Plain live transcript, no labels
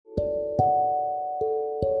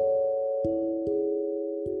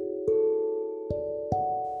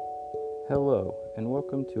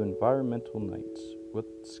welcome to Environmental Nights with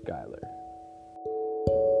Skylar.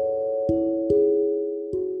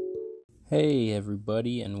 Hey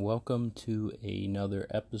everybody, and welcome to another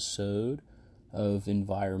episode of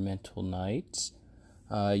Environmental Nights.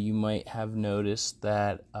 You might have noticed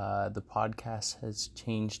that the podcast has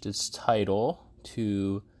changed its title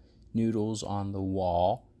to Noodles on the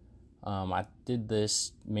Wall. I did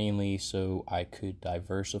this mainly so I could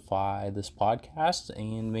diversify this podcast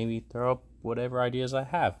and maybe throw up whatever ideas I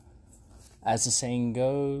have. As the saying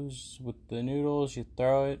goes, with the noodles, you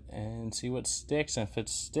throw it and see what sticks, and if it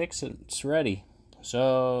sticks, it's ready.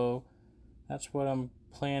 So that's what I'm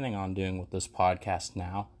planning on doing with this podcast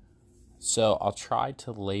now. So I'll try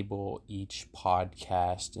to label each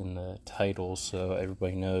podcast in the title so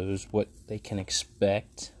everybody knows what they can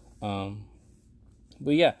expect. But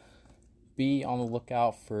yeah, be on the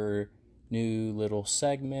lookout for new little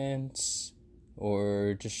segments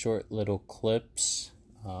or just short little clips.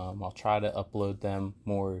 I'll try to upload them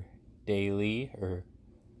more daily or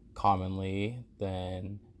commonly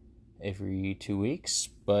than every 2 weeks,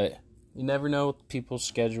 but you never know with people's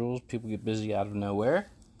schedules. People get busy out of nowhere.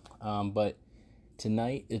 But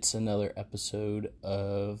tonight it's another episode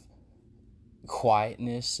of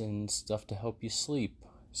quietness and stuff to help you sleep.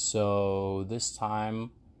 So this time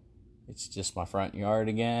it's just my front yard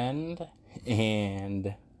again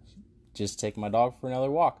and just take my dog for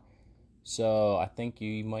another walk. So I think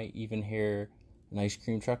you might even hear an ice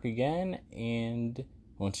cream truck again, and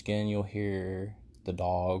once again you'll hear the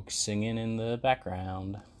dog singing in the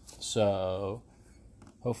background. So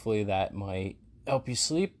hopefully that might help you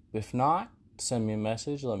sleep. If not, send me a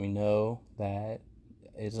message, let me know that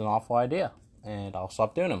it's an awful idea, and I'll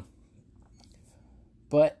stop doing them.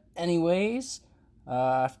 But anyways,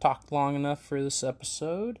 I've talked long enough for this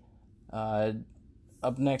episode.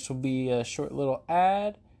 Up next will be a short little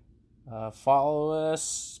ad. Follow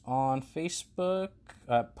us on Facebook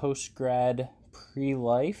at Postgrad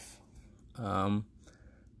Pre-Life.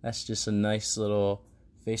 That's just a nice little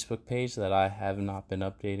Facebook page that I have not been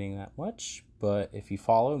updating that much. But if you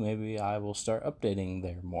follow, maybe I will start updating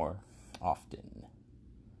there more often.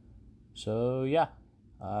 So yeah,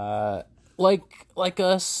 like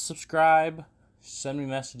us, subscribe, send me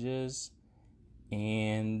messages,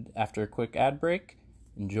 and after a quick ad break,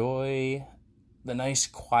 enjoy the nice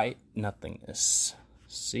quiet nothingness.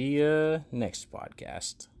 See ya next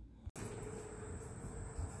podcast.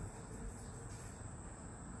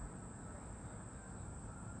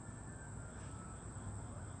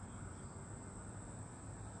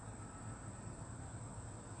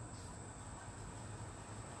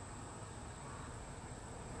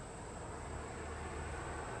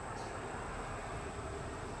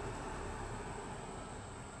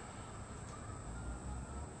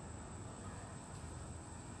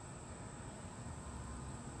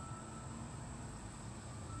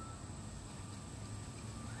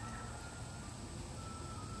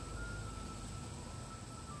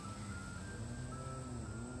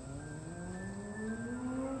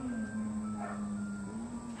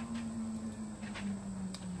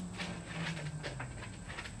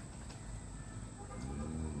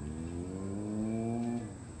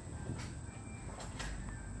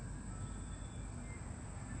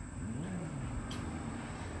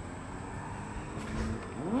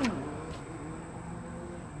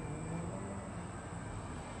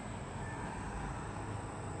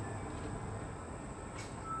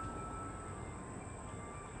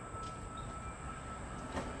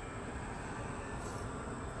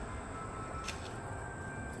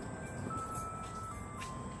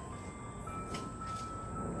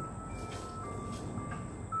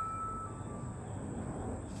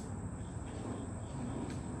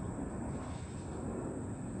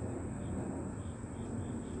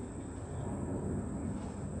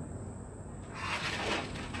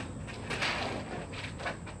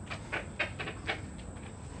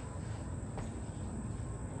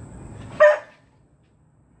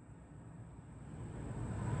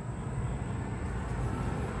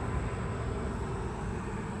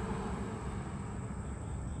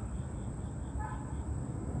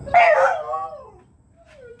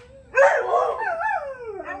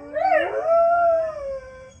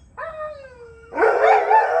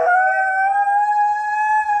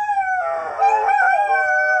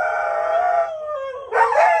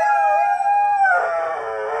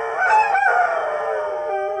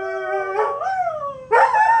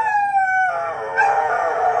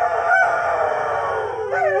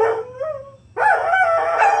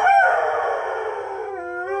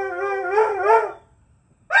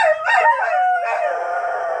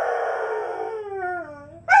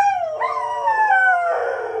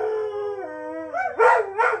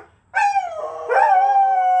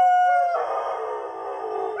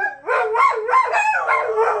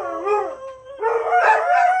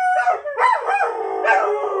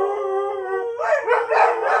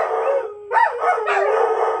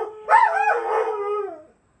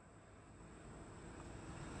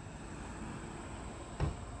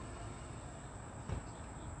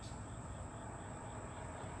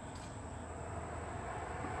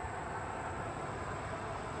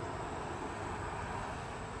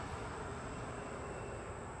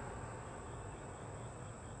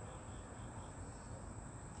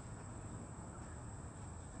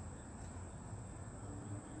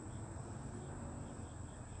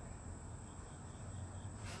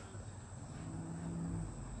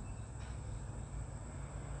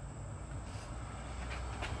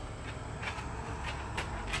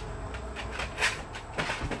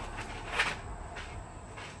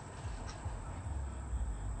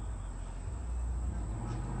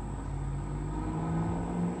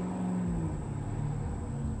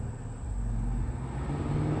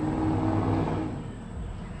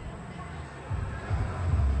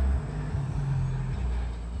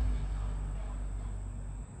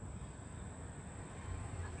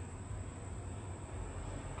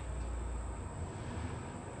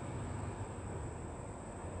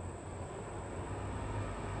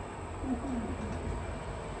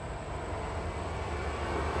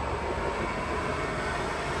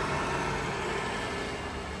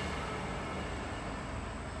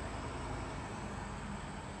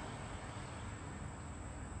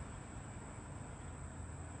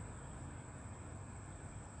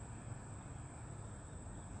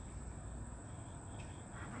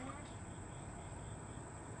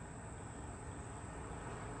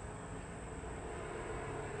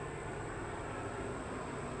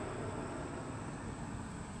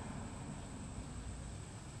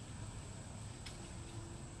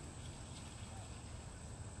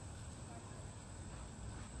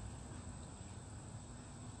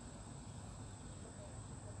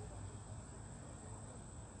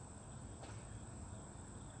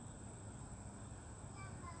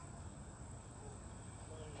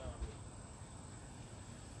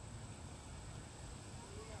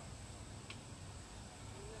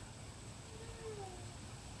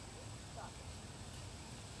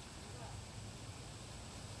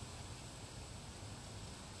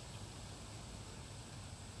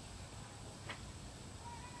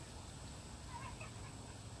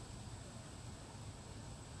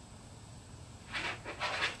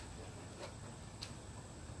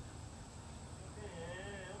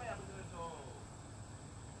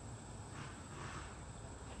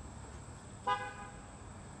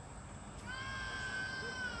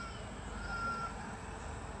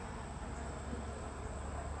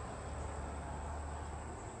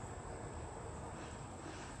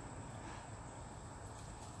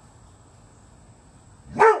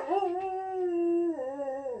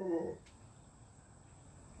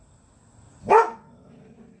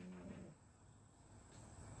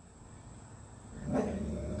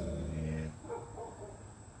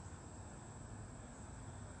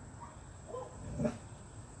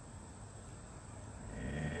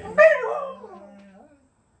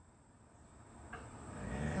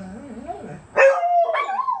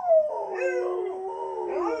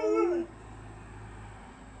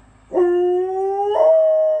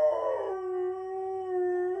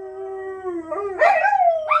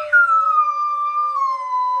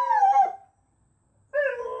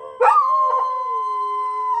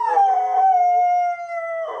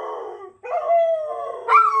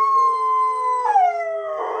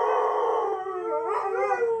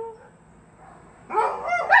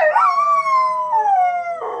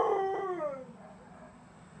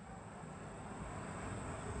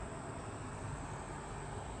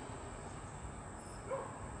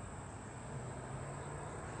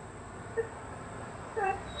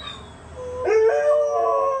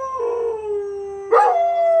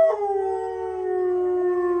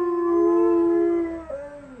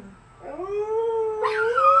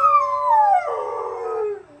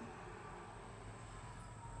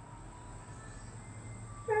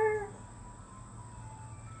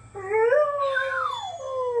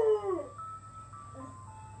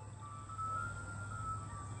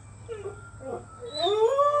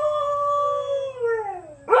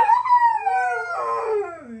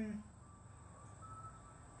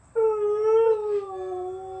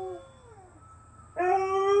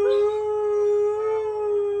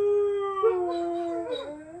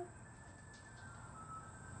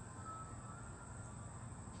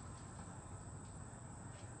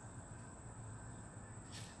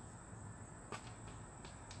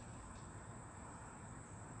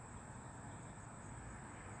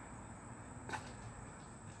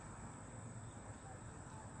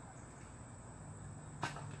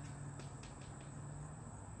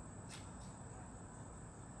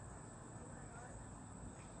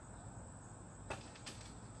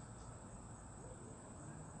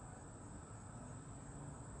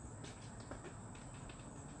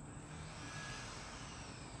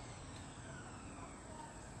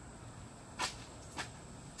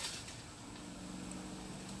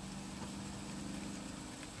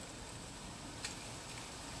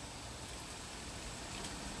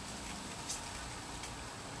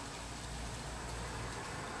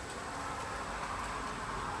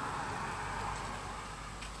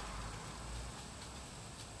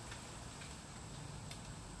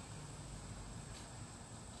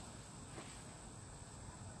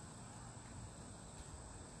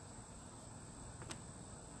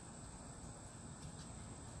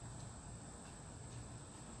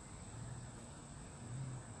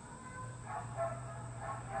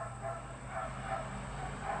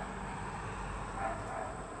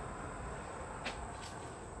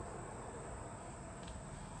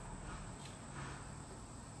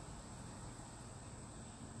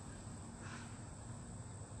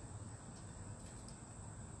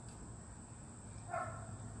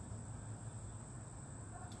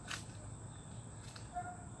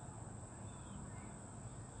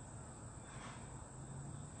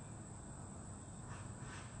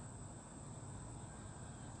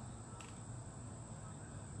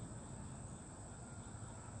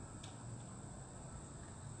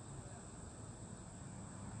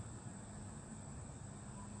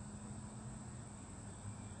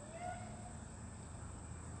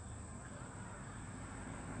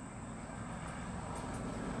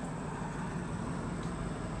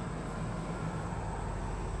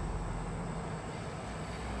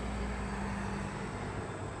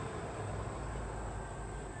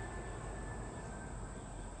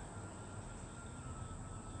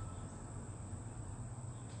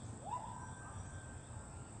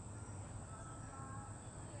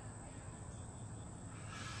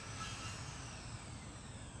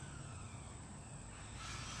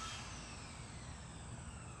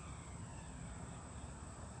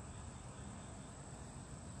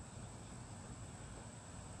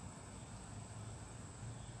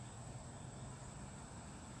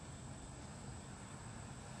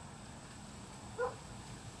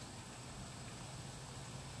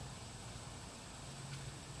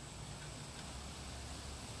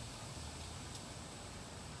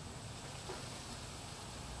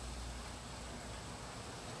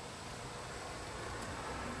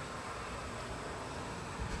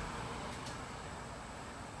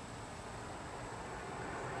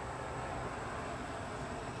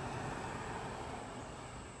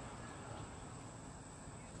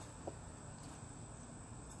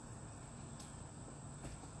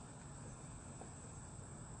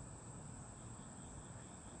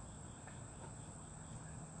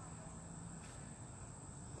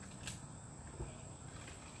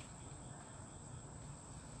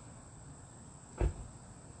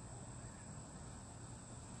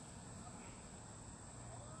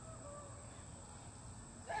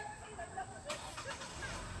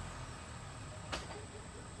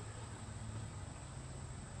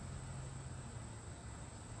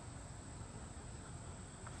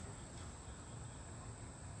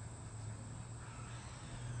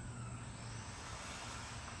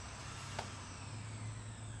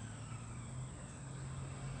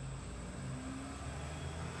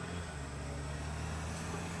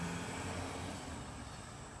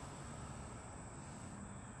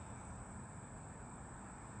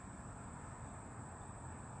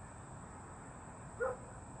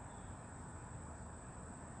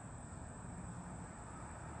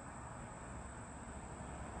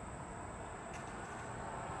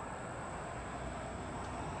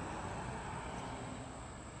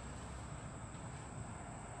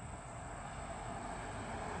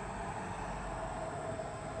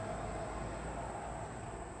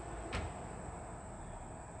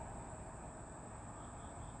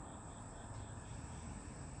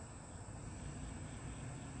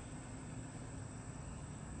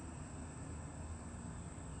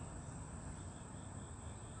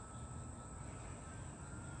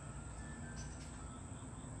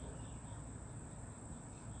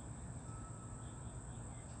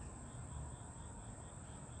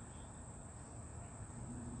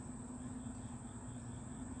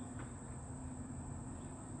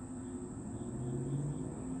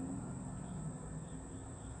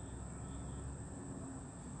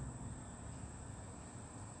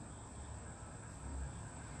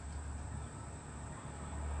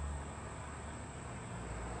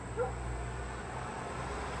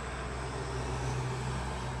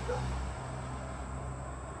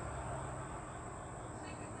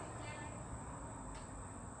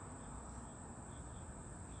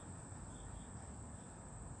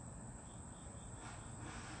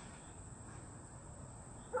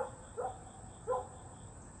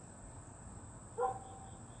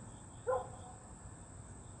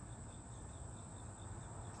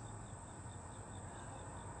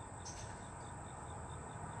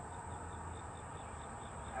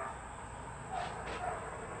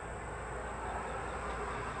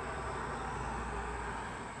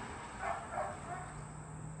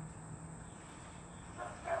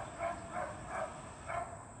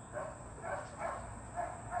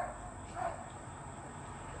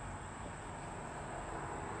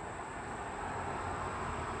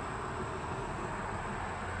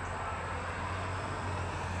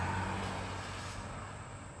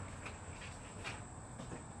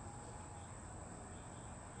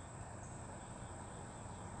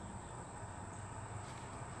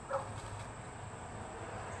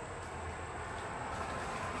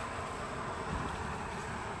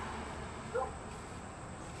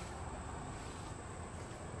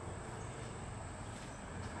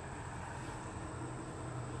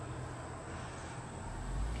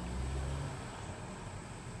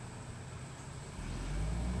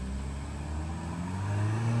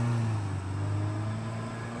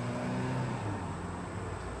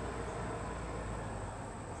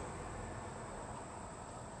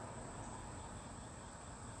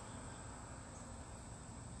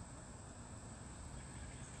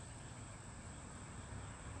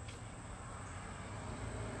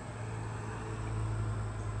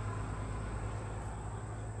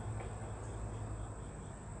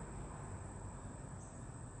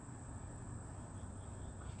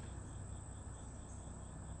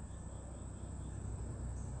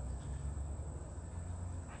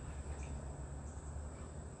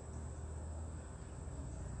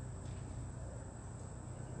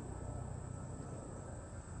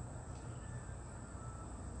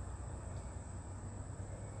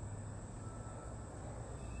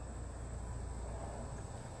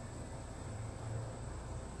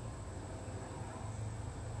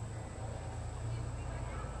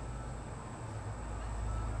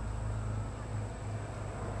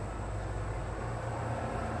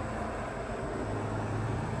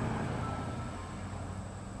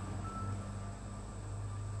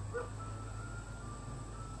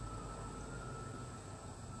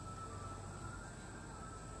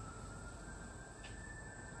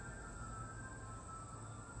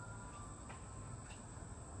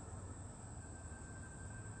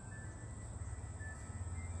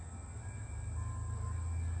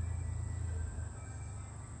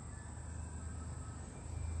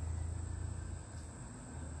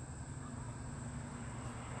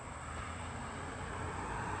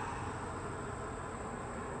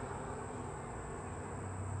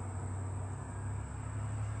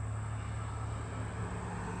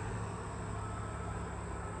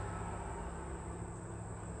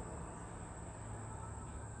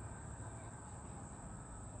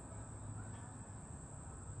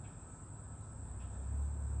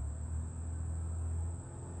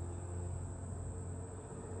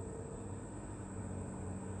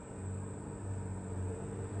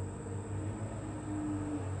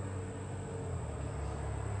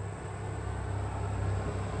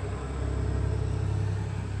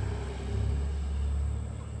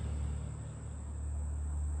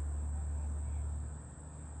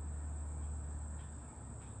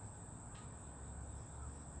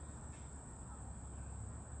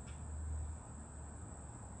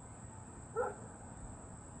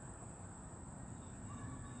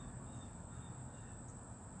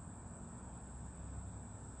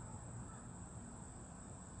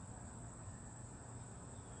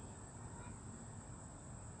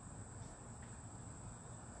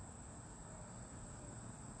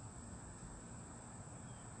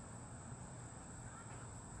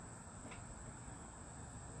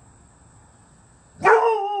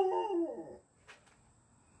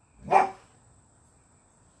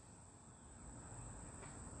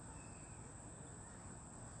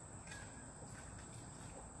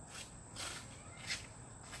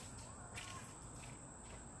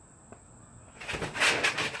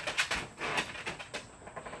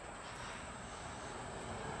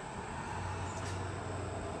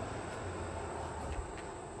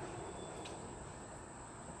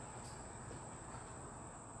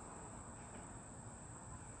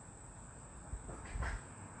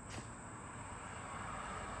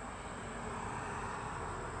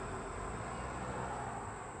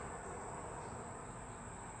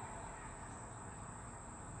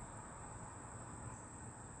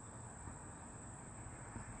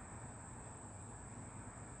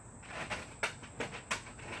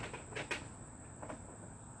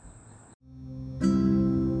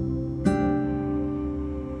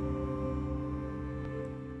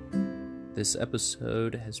 This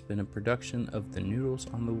episode has been a production of the Noodles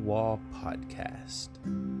on the Wall podcast.